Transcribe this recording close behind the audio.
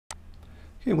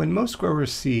Okay, when most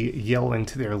growers see yellowing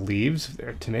to their leaves of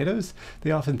their tomatoes,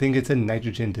 they often think it's a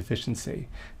nitrogen deficiency.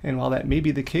 And while that may be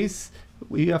the case,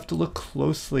 we have to look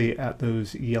closely at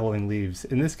those yellowing leaves.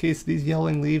 In this case, these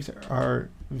yellowing leaves are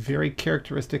very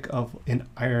characteristic of an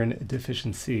iron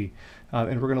deficiency.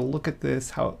 And we're going to look at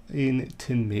this in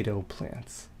tomato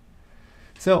plants.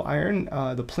 So iron,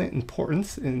 the plant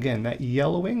importance, and again, that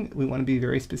yellowing, we want to be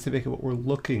very specific at what we're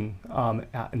looking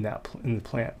at in the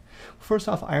plant. First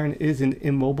off, iron is an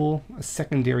immobile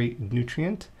secondary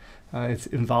nutrient. It's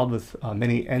involved with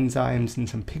many enzymes and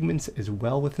some pigments as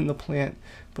well within the plant,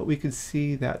 but we could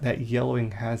see that that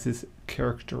yellowing has this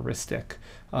characteristic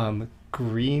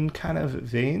green kind of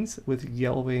veins with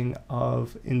yellowing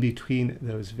in between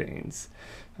those veins.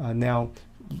 Now,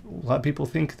 a lot of people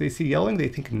think they see yellowing, they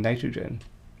think nitrogen.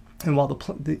 And while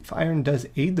the iron does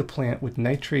aid the plant with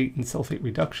nitrate and sulfate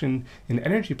reduction in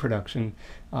energy production,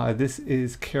 this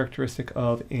is characteristic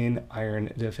of an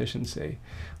iron deficiency.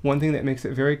 One thing that makes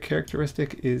it very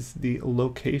characteristic is the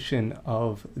location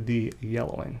of the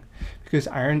yellowing. Because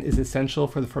iron is essential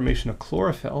for the formation of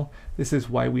chlorophyll, this is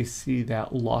why we see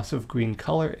that loss of green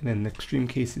color, and in extreme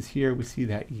cases here, we see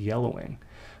that yellowing.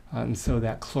 And so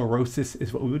that chlorosis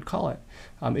is what we would call it.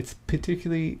 It's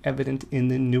particularly evident in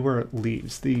the newer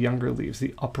leaves, the younger leaves,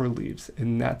 the upper leaves,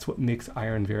 and that's what makes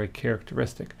iron very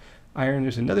characteristic. Iron,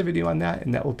 there's another video on that,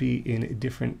 and that will be in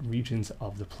different regions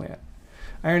of the plant.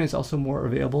 Iron is also more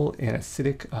available in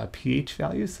acidic pH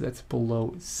values, so that's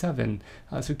below 7.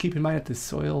 So keep in mind if the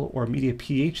soil or media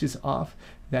pH is off,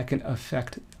 that can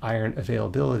affect iron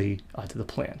availability to the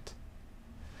plant.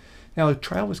 Now, a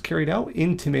trial was carried out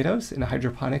in tomatoes in a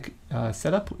hydroponic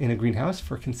setup in a greenhouse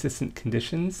for consistent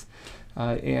conditions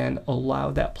and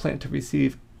allowed that plant to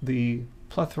receive the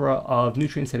plethora of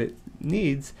nutrients that it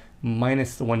needs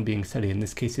minus the one being studied. In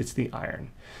this case, it's the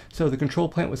iron. So the control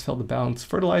plant was fed the balanced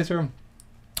fertilizer,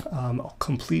 a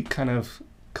complete kind of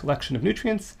collection of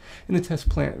nutrients, and the test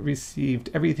plant received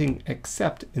everything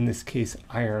except, in this case,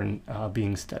 iron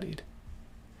being studied.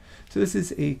 So this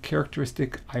is a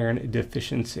characteristic iron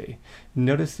deficiency.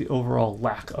 Notice the overall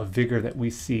lack of vigor that we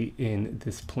see in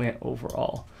this plant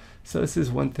overall. So this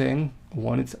is one thing,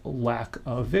 it's lack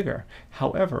of vigor.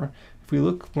 However, if we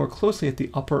look more closely at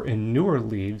the upper and newer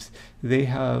leaves, they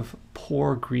have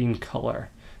poor green color.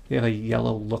 They have a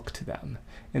yellow look to them.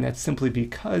 And that's simply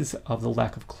because of the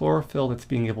lack of chlorophyll that's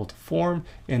being able to form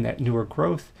in that newer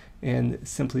growth, and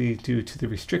simply due to the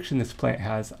restriction this plant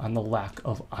has on the lack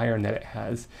of iron that it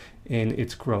has in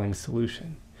its growing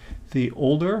solution. The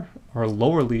older or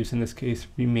lower leaves in this case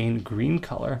remain green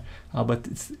color, but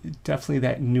it's definitely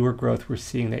that newer growth we're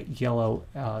seeing that yellow,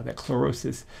 that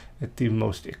chlorosis at the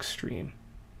most extreme.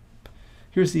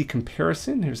 Here's the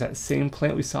comparison. Here's that same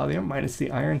plant we saw there, minus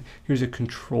the iron. Here's a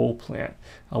control plant,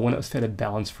 one that was fed a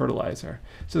balanced fertilizer.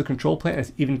 So the control plant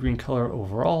has even green color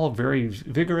overall, very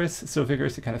vigorous, so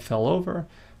vigorous it kind of fell over.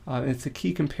 And it's a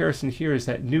key comparison here is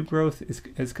that new growth is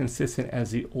as consistent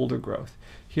as the older growth.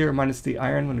 Here, minus the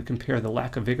iron, when we compare the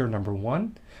lack of vigor, number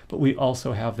 1, but we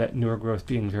also have that newer growth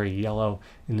being very yellow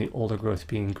and the older growth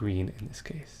being green in this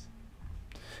case.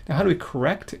 Now, how do we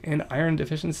correct an iron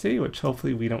deficiency, which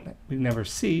hopefully we never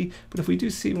see, but if we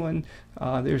do see one,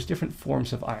 there's different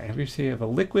forms of iron. Here we see we have a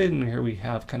liquid, and here we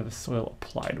have kind of a soil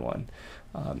applied one.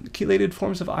 Chelated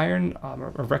forms of iron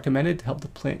are recommended to help the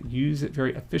plant use it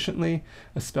very efficiently,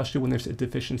 especially when there's a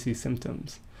deficiency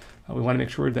symptoms. We want to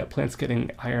make sure that plant's getting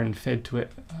iron fed to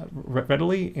it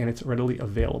readily, and it's readily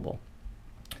available.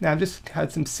 Now, I've just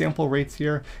had some sample rates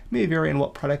here. It may vary on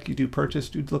what product you do purchase.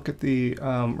 Do look at the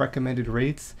recommended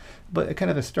rates, but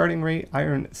kind of a starting rate,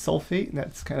 iron sulfate, and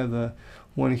that's kind of the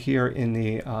one here in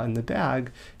the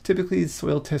bag. Typically,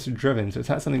 soil test driven, so it's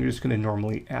not something you're just going to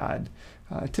normally add.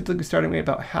 Typically starting rate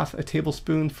about half a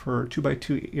tablespoon for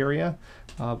 2x2 area.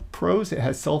 Pros, it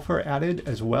has sulfur added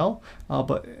as well,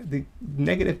 but the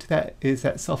negative to that is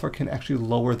that sulfur can actually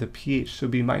lower the pH. So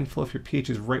be mindful if your pH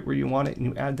is right where you want it and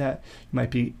you add that, you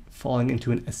might be falling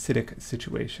into an acidic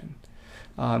situation.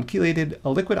 Chelated, a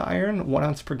liquid iron, 1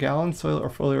 ounce per gallon, soil or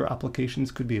foliar applications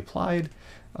could be applied.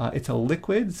 It's a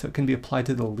liquid, so it can be applied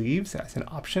to the leaves as an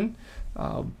option.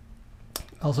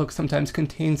 Also sometimes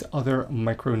contains other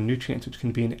micronutrients, which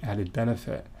can be an added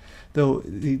benefit. Though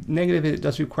the negative, it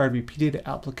does require repeated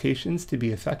applications to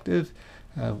be effective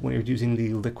when you're using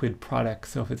the liquid product.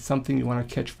 So if it's something you want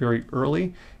to catch very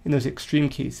early, in those extreme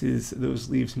cases, those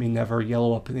leaves may never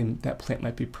yellow up and then that plant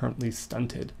might be permanently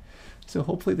stunted. So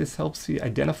hopefully this helps you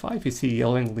identify if you see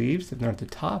yellowing leaves, if they're at the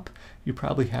top, you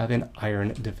probably have an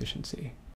iron deficiency.